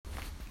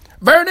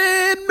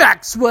Vernon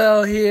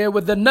Maxwell here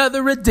with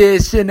another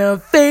edition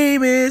of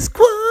Famous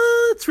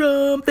Quotes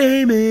from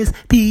Famous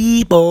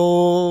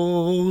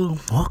People.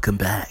 Welcome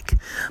back.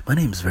 My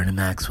name is Vernon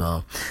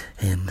Maxwell,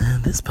 and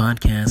this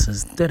podcast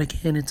is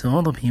dedicated to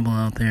all the people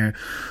out there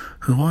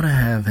who want to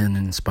have an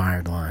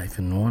inspired life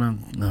and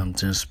want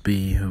to just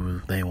be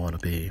who they want to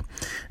be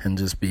and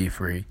just be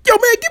free. Yo,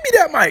 man, give me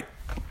that mic.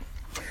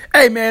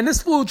 Hey, man,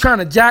 this fool trying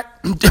to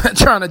jack my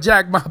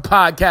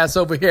podcast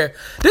over here.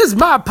 This is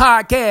my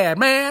podcast,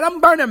 man. I'm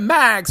Vernon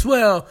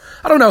Maxwell.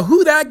 I don't know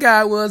who that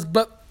guy was,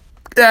 but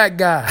that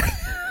guy.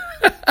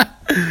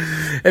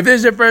 If this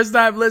is your first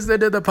time listening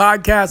to the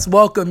podcast,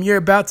 welcome. You're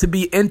about to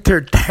be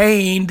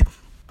entertained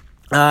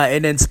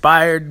and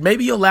inspired.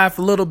 Maybe you'll laugh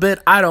a little bit.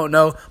 I don't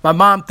know. My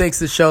mom thinks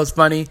the show's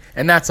funny,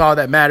 and that's all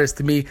that matters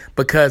to me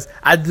because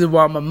I just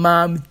want my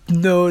mom to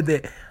know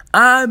that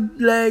I'm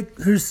like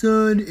her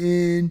son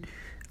and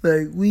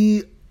like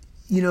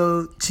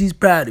she's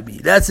proud of me.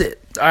 That's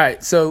it. All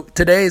right. So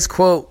today's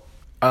quote,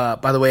 by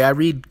the way, I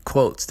read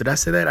quotes. Did I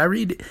say that? I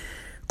read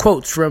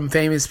quotes from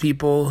famous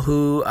people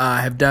who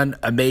have done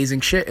amazing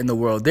shit in the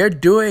world. They're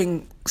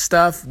doing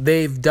stuff.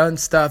 They've done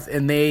stuff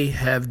and they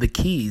have the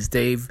keys.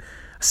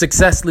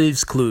 Success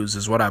leaves clues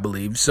is what I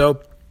believe.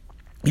 So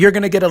you're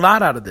going to get a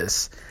lot out of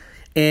this.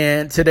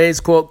 And today's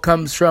quote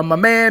comes from my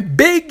man,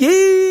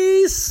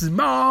 Biggie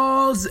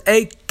Smalls,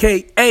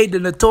 a.k.a. the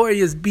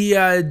Notorious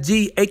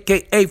B.I.G.,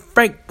 a.k.a.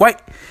 Frank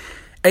White,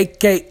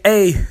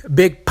 a.k.a.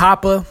 Big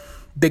Papa,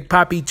 Big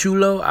Papi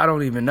Chulo. I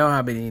don't even know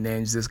how many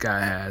names this guy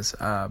has.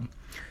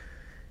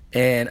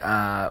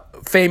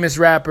 Famous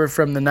rapper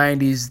from the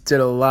 90s,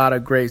 did a lot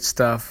of great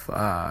stuff.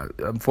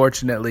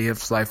 Unfortunately,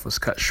 his life was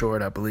cut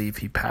short. I believe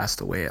he passed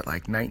away at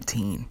like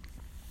 19,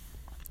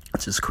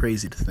 which is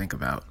crazy to think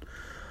about.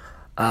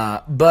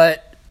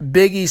 But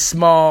Biggie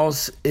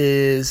Smalls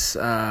is,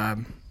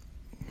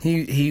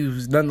 he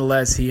was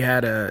nonetheless, he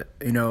had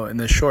in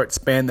the short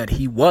span that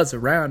he was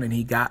around and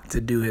he got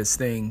to do his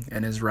thing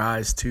and his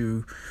rise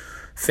to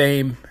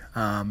fame,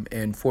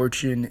 and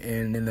fortune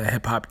and in the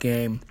hip hop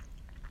game,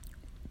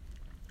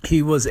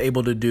 he was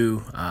able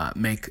to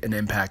make an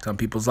impact on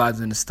people's lives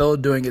and is still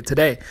doing it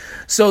today.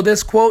 So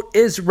this quote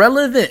is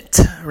relevant,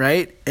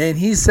 right? And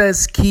he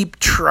says, keep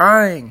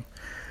trying.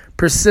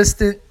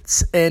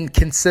 Persistence and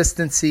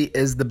consistency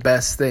is the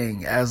best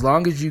thing. As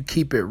long as you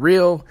keep it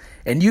real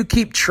and you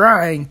keep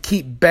trying,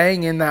 keep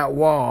banging that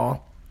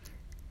wall,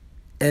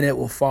 and it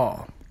will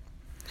fall.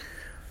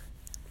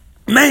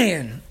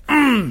 Man,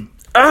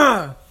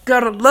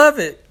 gotta love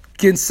it.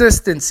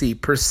 Consistency,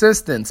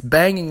 persistence,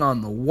 banging on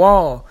the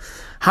wall.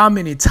 How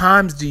many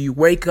times do you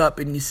wake up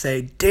and you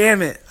say,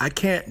 damn it, I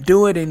can't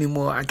do it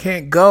anymore. I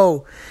can't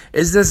go.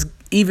 Does this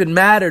even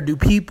matter? Do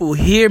people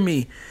hear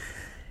me?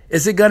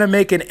 Is it going to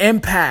make an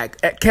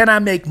impact? Can I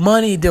make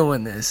money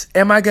doing this?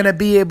 Am I going to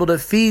be able to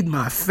feed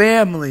my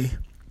family?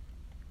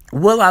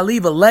 Will I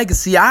leave a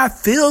legacy? I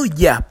feel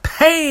your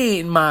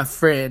pain, my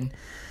friend.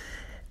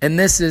 And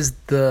this is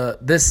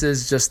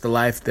just the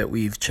life that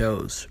we've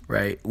chose,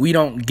 right? We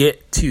don't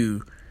get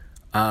to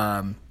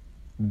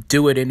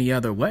do it any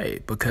other way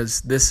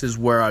because this is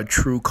where our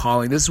true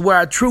calling, this is where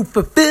our true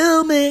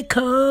fulfillment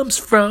comes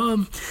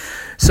from.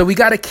 So we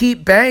got to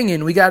keep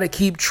banging. We got to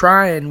keep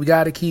trying. We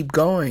got to keep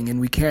going. And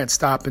we can't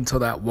stop until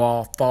that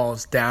wall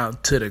falls down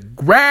to the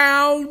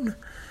ground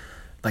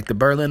like the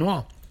Berlin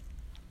Wall.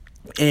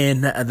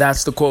 And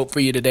that's the quote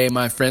for you today,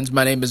 my friends.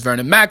 My name is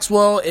Vernon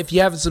Maxwell. If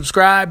you haven't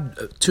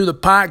subscribed to the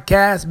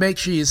podcast, make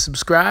sure you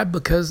subscribe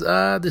because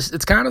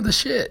it's kind of the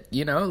shit,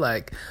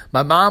 like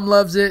my mom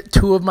loves it.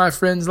 2 of my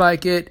friends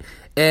like it.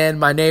 And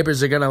my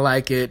neighbors are going to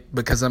like it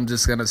because I'm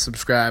just going to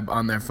subscribe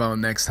on their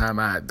phone next time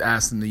I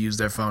ask them to use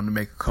their phone to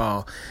make a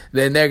call.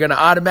 Then they're going to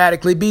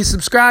automatically be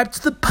subscribed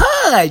to the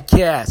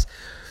podcast.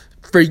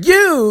 For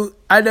you,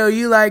 I know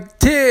you like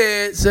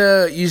tits,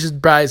 so you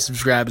should probably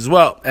subscribe as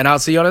well. And I'll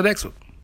see you on the next one.